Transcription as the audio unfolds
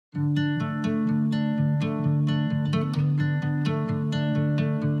So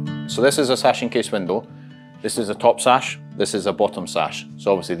this is a sash encased window. This is a top sash, this is a bottom sash.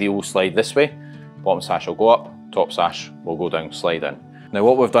 So obviously they will slide this way, bottom sash will go up, top sash will go down, slide in. Now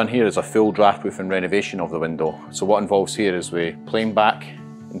what we've done here is a full draft proof and renovation of the window. So what involves here is we plane back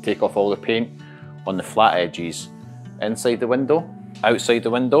and take off all the paint on the flat edges inside the window, outside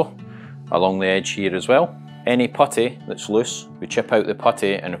the window, along the edge here as well. Any putty that's loose, we chip out the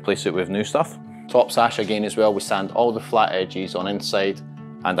putty and replace it with new stuff. Top sash again as well, we sand all the flat edges on inside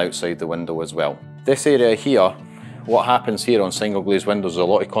and outside the window as well. This area here, what happens here on single glazed windows, a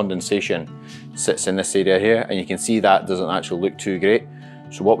lot of condensation sits in this area here, and you can see that doesn't actually look too great.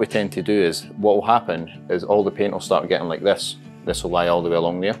 So what we tend to do is, what will happen is all the paint will start getting like this. This will lie all the way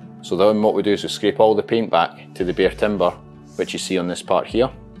along there. So then what we do is we scrape all the paint back to the bare timber, which you see on this part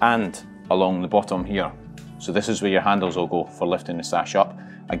here, and along the bottom here. So this is where your handles will go for lifting the sash up.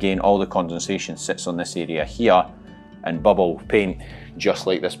 Again, all the condensation sits on this area here and bubble paint just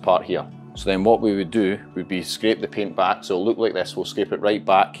like this part here. So then what we would do would be scrape the paint back, so it'll look like this. We'll scrape it right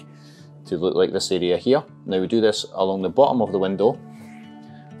back to look like this area here. Now we do this along the bottom of the window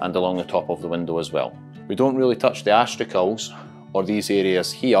and along the top of the window as well. We don't really touch the astracals or these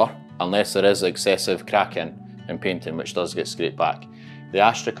areas here unless there is excessive cracking and painting, which does get scraped back. The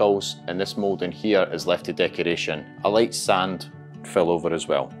astracals and this moulding here is left to decoration. A light sand fill over as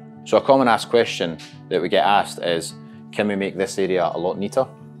well. So a common asked question that we get asked is, can we make this area a lot neater?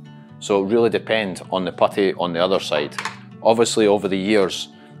 So it really depends on the putty on the other side. Obviously over the years,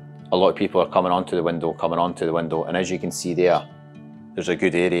 a lot of people are coming onto the window, and as you can see there, there's a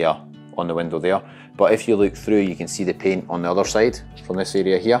good area on the window there. But if you look through, you can see the paint on the other side from this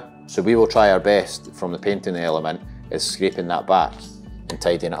area here. So we will try our best from the painting element is scraping that back and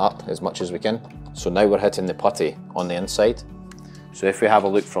tidying it up as much as we can. So now we're hitting the putty on the inside. So if we have a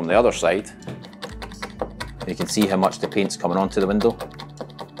look from the other side, you can see how much the paint's coming onto the window.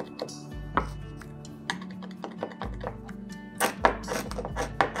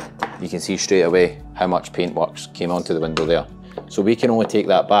 You can see straight away how much paintwork came onto the window there. So we can only take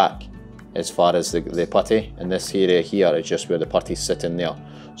that back as far as the putty, and this area here is just where the putty's sitting there.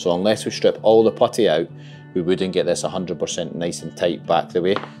 So unless we strip all the putty out, we wouldn't get this 100% nice and tight back the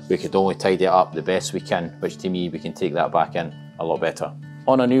way. We could only tidy it up the best we can, which to me, we can take that back in a lot better.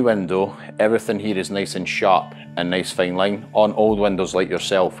 On a new window, everything here is nice and sharp and nice fine line. On old windows like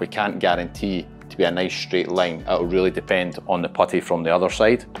yourself, we can't guarantee to be a nice straight line. It'll really depend on the putty from the other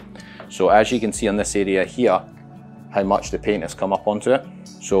side. So as you can see on this area here, how much the paint has come up onto it.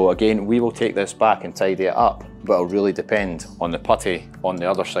 So again, we will take this back and tidy it up, but it'll really depend on the putty on the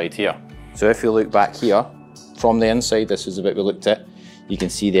other side here. So if you look back here, from the inside, this is the bit we looked at, you can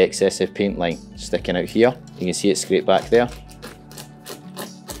see the excessive paint line sticking out here. You can see it scraped back there.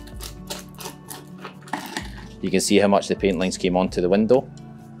 You can see how much the paint lines came onto the window.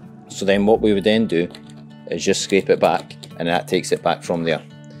 So then what we would then do is just scrape it back, and that takes it back from there.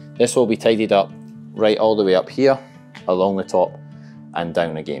 This will be tidied up right all the way up here, along the top and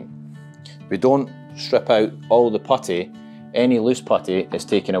down again. We don't strip out all the putty. Any loose putty is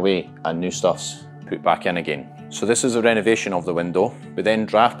taken away and new stuff's put back in again. So this is a renovation of the window. We then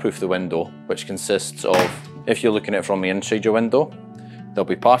draft proof the window, which consists of, if you're looking at it from the inside your window, there'll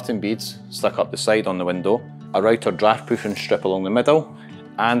be parting beads stuck up the side on the window, a router draft proofing strip along the middle,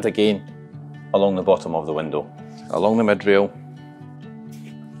 and again along the bottom of the window, along the mid rail,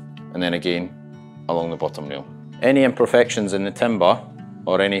 and then again along the bottom rail. Any imperfections in the timber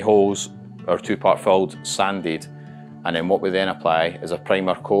or any holes are two-part filled, sanded, and then what we then apply is a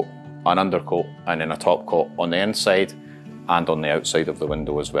primer coat, an undercoat, and then a top coat on the inside and on the outside of the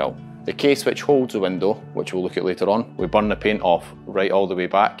window as well. The case which holds the window, which we'll look at later on, we burn the paint off right all the way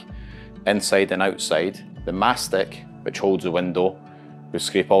back, inside and outside. The mastic, which holds the window, we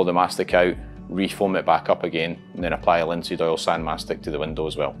scrape all the mastic out, refoam it back up again, and then apply a linseed oil sand mastic to the window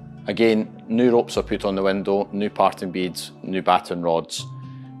as well. Again, new ropes are put on the window, new parting beads, new batten rods,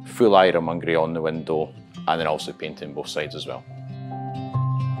 full ironmongery on the window, and then also painting both sides as well.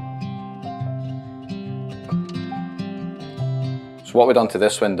 So what we've done to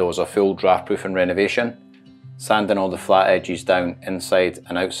this window is a full draft proof and renovation, sanding all the flat edges down inside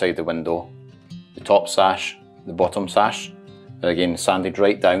and outside the window, the top sash, the bottom sash, and again sanded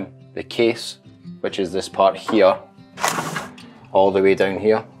right down, the case, which is this part here, all the way down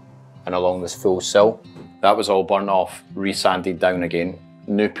here and along this full sill. That was all burnt off, resanded down again,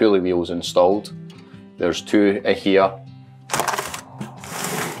 new pulley wheels installed. There's two here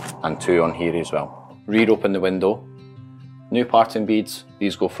and two on here as well. Re-open the window, new parting beads,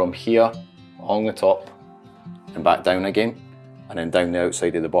 these go from here along the top and back down again, and then down the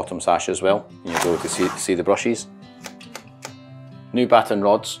outside of the bottom sash as well. You'll be able to see the brushes. New batten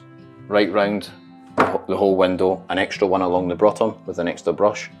rods right round the whole window, an extra one along the bottom with an extra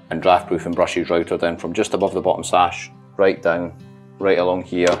brush, and draft proofing brushes routed in from just above the bottom sash, right down, right along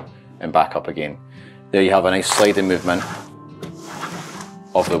here, and back up again. There you have a nice sliding movement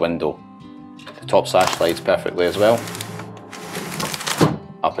of the window. The top sash slides perfectly as well,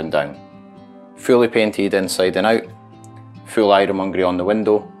 up and down. Fully painted inside and out, full ironmongery on the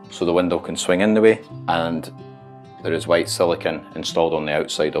window so the window can swing in the way, and there is white silicone installed on the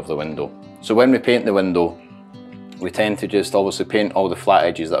outside of the window. So when we paint the window, we tend to just obviously paint all the flat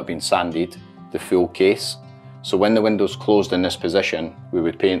edges that have been sanded, the full case. So when the window's closed in this position, we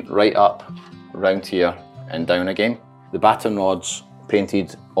would paint right up, around here and down again. The batten rods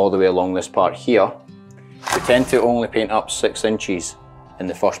painted all the way along this part here. We tend to only paint up 6 inches in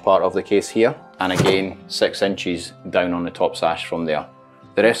the first part of the case here, and again 6 inches down on the top sash from there.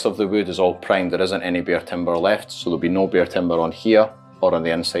 The rest of the wood is all primed, there isn't any bare timber left, so there'll be no bare timber on here or on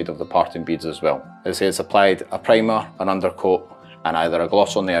the inside of the parting beads as well. As I say, it's applied a primer, an undercoat, and either a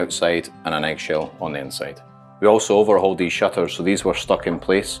gloss on the outside and an eggshell on the inside. We also overhauled these shutters, so these were stuck in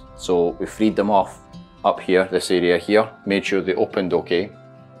place. So we freed them off up here, this area here, made sure they opened okay,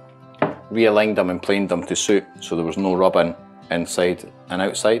 realigned them and planed them to suit so there was no rubbing inside and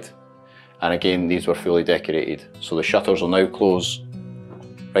outside. And again, these were fully decorated. So the shutters will now close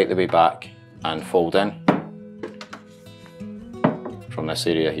right the way back and fold in from this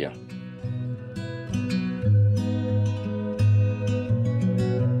area here.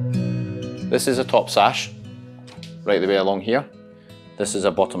 This is a top sash, right the way along here. This is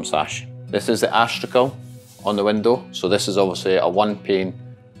a bottom sash. This is the astragal on the window. So this is obviously a 1-pane,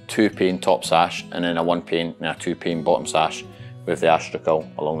 2-pane top sash, and then a 1-pane and a 2-pane bottom sash with the astragal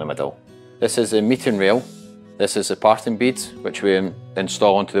along the middle. This is the meeting rail. This is the parting beads, which we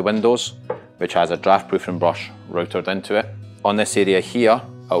install onto the windows, which has a draft proofing brush routed into it. On this area here,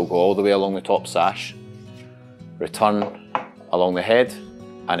 it will go all the way along the top sash, return along the head,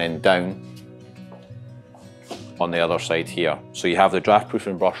 and then down on the other side here. So you have the draft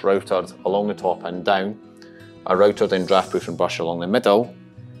proofing brush routed along the top and down, a routed in draft proofing brush along the middle,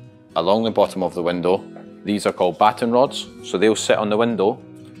 along the bottom of the window. These are called batten rods, so they'll sit on the window,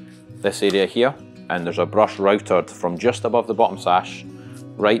 this area here, and there's a brush routed from just above the bottom sash,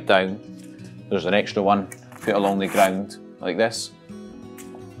 right down. There's an extra one put along the ground, like this,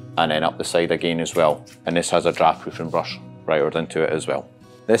 and then up the side again as well. And this has a draft proofing brush routed into it as well.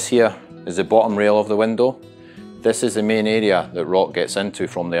 This here is the bottom rail of the window. This is the main area that rock gets into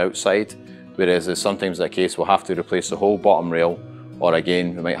from the outside, whereas there's sometimes the case we'll have to replace the whole bottom rail, or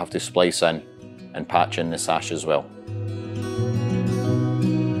again, we might have to splice in and patch in the sash as well.